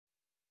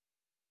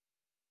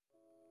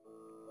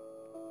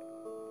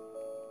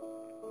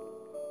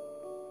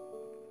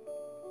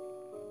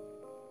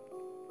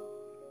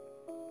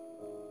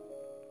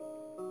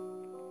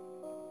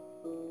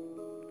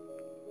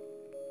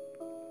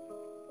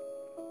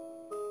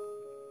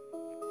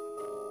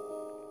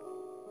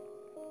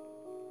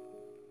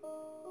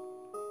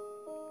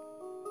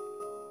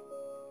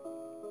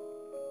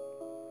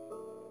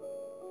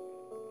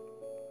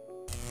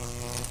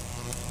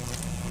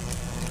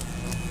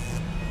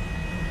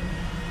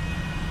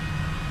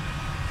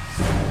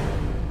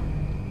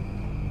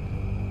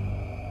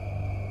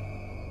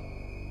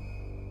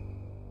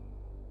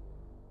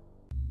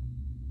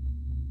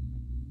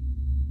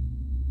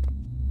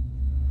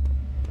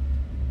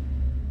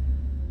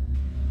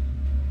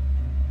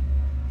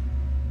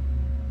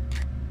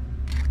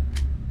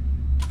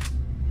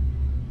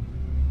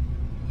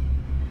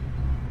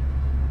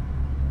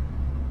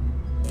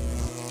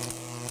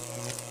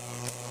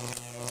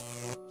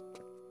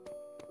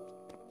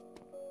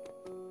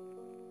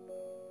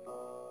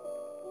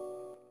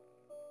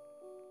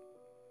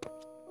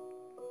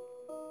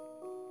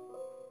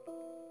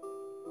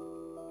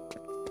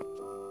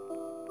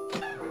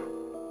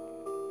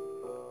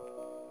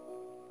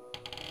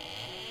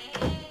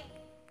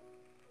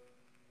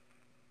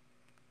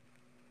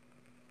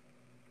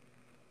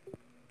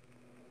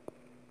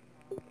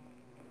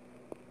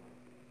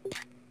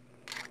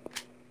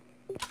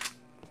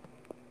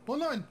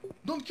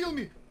Don't kill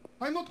me!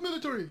 I'm not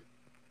military!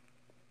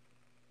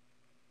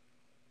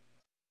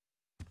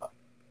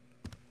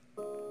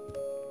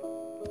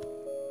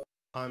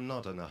 I'm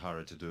not in a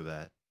hurry to do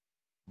that,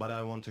 but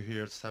I want to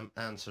hear some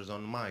answers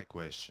on my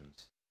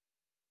questions.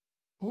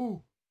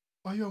 Oh,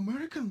 are you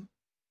American?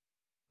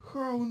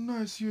 How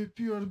nice you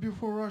appeared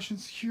before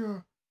Russians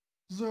here.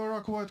 They are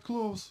quite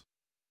close.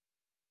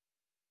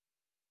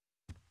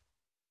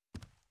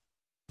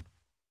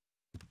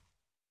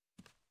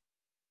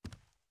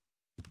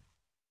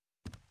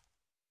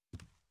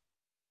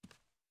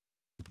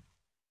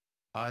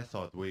 I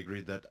thought we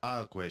agreed that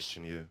I'll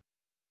question you.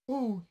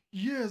 Oh,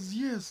 yes,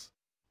 yes.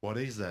 What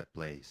is that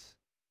place?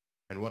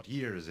 And what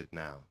year is it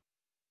now?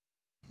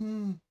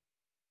 You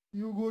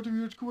got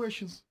weird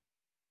questions.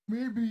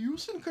 Maybe you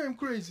think I'm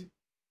crazy?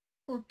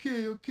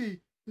 Okay,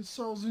 it's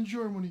southern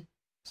Germany,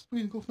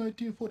 spring of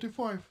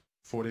 1945.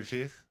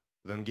 45th?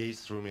 Then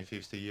Gates threw me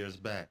 50 years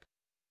back.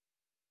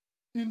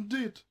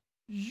 Indeed,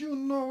 you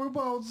know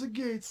about the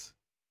gates.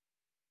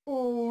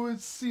 Oh,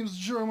 it seems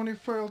Germany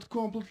failed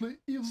completely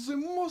if the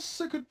most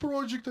secret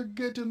project are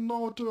getting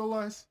nowhere to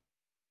allies.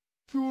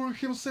 Führer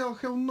himself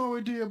have no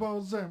idea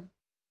about them.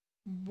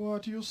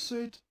 But you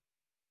said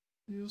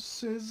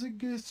the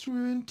gates threw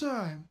you in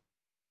time.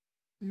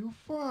 You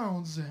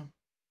found them.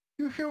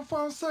 You have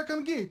found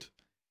second gate.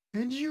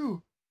 And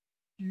you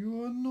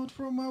are not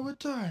from our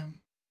time.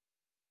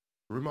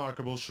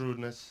 Remarkable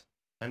shrewdness.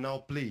 And now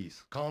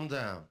please, calm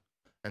down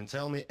and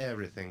tell me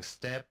everything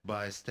step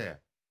by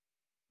step.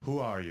 Who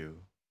are you?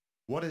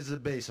 What is the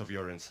base of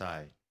your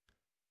insight?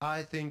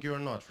 I think you're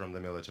not from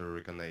the military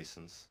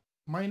reconnaissance.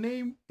 My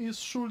name is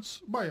Schultz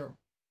Bayer.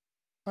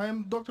 I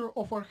am Doctor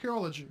of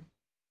Archaeology,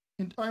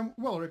 and I am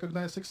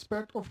well-recognized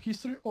expert of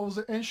history of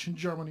the ancient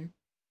Germany.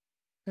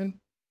 And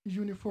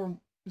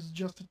uniform is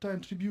just a time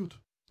tribute.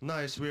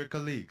 Nice, we're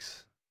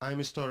colleagues. I'm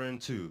historian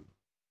too.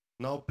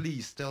 Now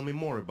please tell me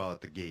more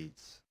about the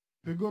gates.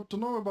 We got to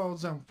know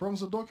about them from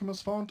the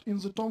documents found in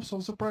the tombs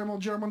of the primal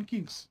German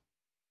kings.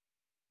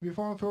 We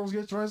found first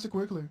gate rather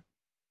quickly,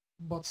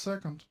 but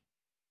second.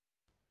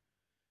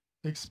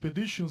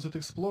 Expeditions that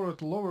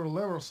explored lower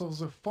levels of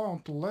the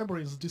found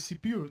labyrinths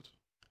disappeared.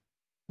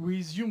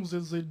 We assumed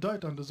that they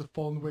died under the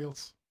fallen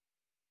whales.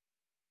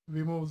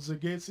 We moved the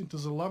gates into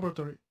the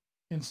laboratory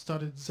and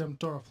studied them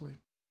thoroughly.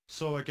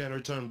 So I can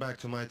return back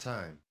to my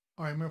time.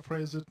 I'm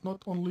afraid that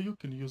not only you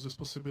can use this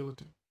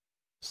possibility.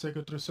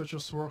 Secret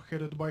researchers were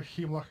headed by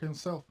Himmler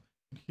himself,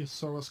 and his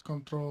service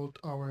controlled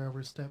our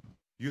every step.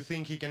 You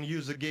think he can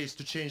use the gates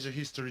to change the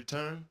history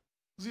turn?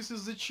 This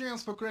is the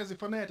chance for crazy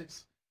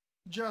fanatics.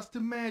 Just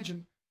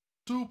imagine,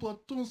 2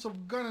 platoons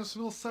of gunners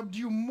will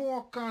subdue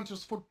more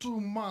countries for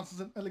 2 months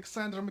than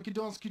Alexander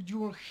Makedonsky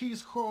during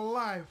his whole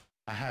life.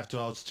 I have to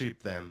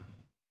outstrip them.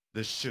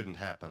 This shouldn't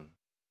happen.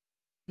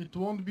 It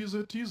won't be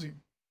that easy.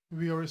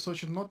 We are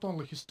researching not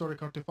only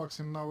historic artifacts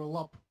in our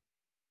lab.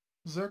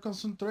 They're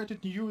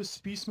concentrated new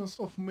specimens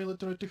of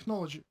military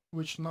technology,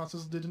 which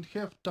Nazis didn't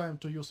have time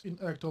to use in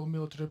actual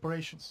military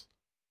operations.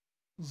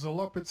 The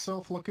lab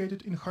itself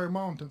located in high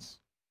mountains,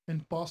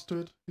 and path to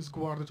it is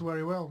guarded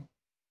very well.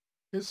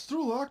 It's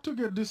true luck to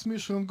get this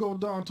mission and go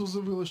down to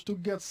the village to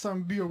get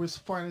some beer with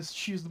finest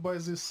cheese by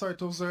this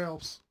side of the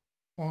Alps.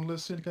 Only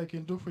thing I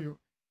can do for you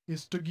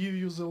is to give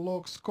you the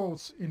log's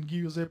codes and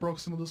give you the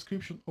approximate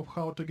description of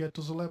how to get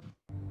to the lab.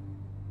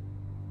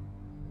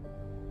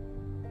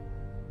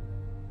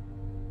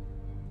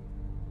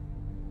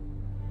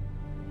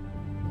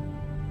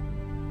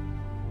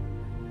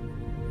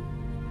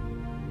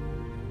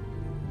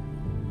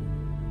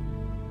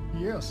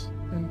 Yes,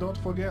 and don't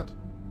forget,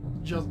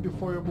 just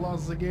before you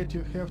blast the gate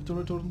you have to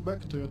return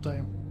back to your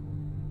time.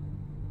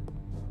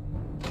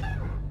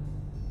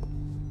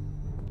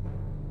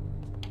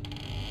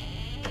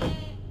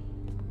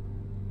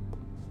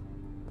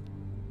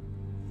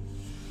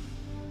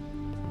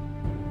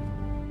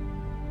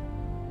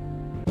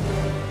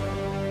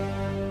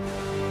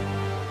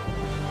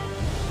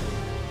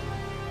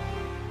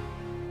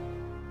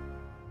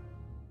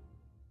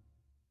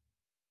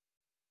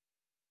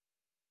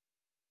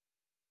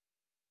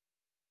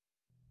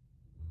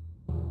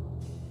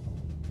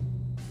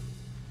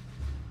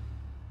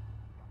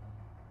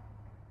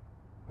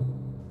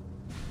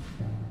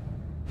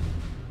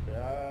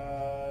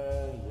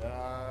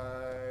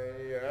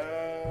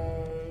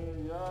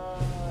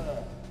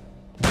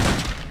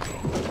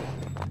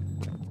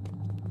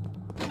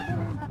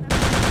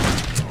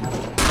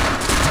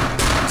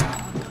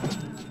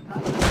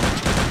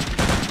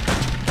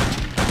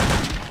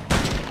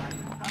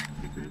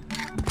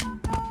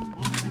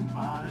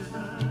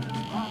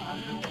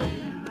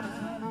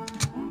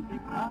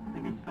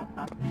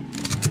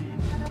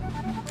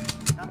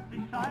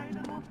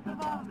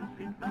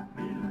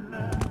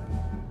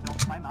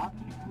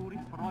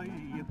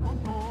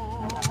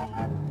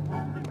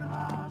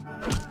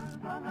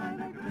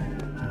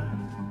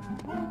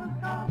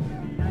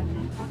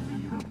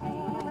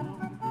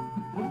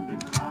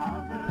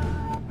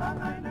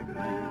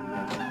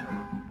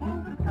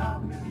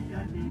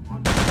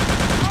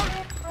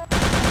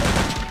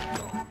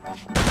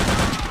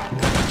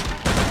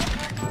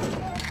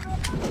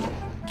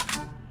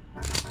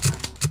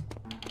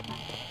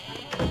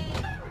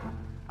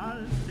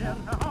 der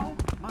Herr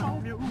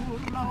Hauptmann mir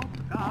Urlaub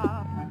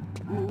gab,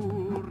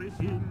 fuhr ich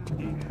in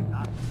die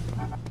Stadt.